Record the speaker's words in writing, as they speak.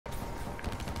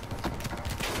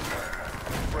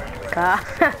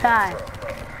God.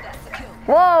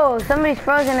 Whoa, somebody's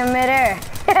frozen in midair.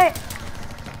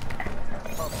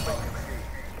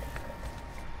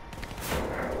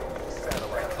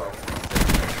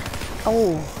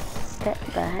 Oh, get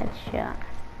the headshot.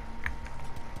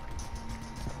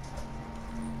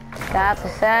 Got the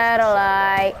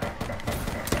satellite.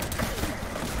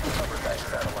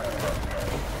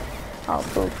 Oh,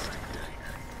 poop.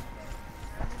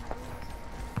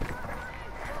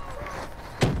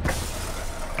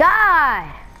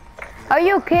 God! Are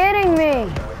you kidding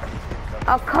me?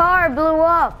 A car blew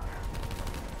up.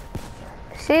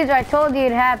 Cesar, I told you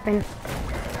it'd happen.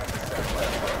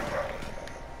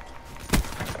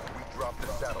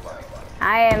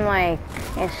 I am like,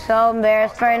 it's so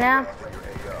embarrassed right now.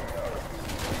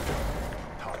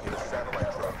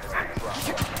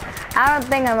 I don't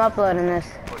think I'm uploading this.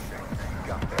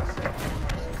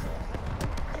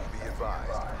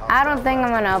 I don't think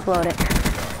I'm gonna upload it.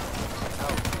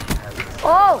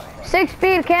 Oh,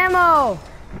 6-speed camo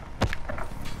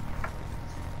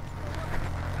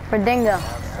for Dingo.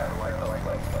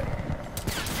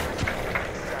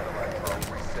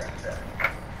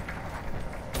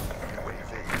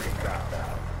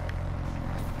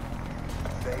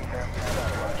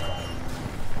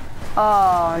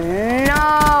 Oh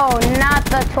no, not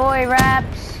the toy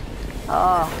wraps.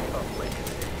 Oh.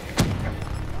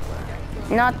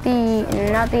 Not the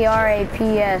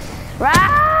RAPS.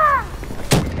 Rah!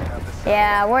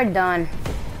 Yeah, we're done.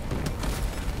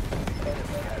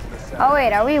 Oh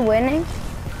wait, are we winning?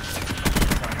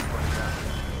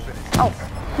 Oh.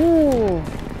 Ooh.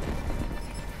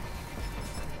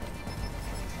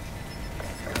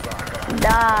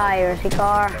 Die, Earthy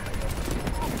car.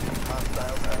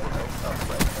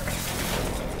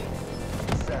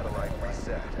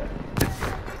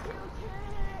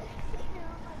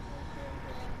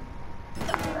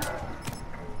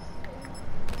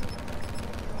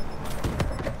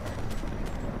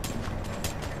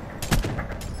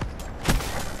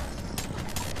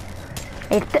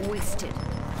 Wasted.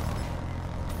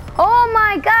 Oh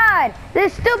my God!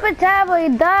 This stupid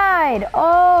tablet died!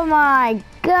 Oh my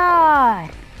God!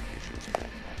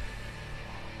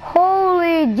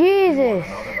 Holy Jesus!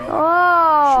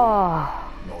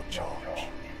 Oh! No charge.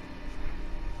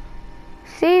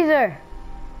 Cesar!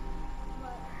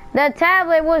 The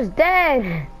tablet was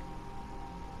dead!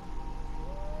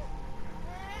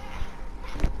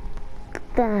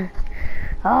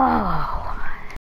 Oh!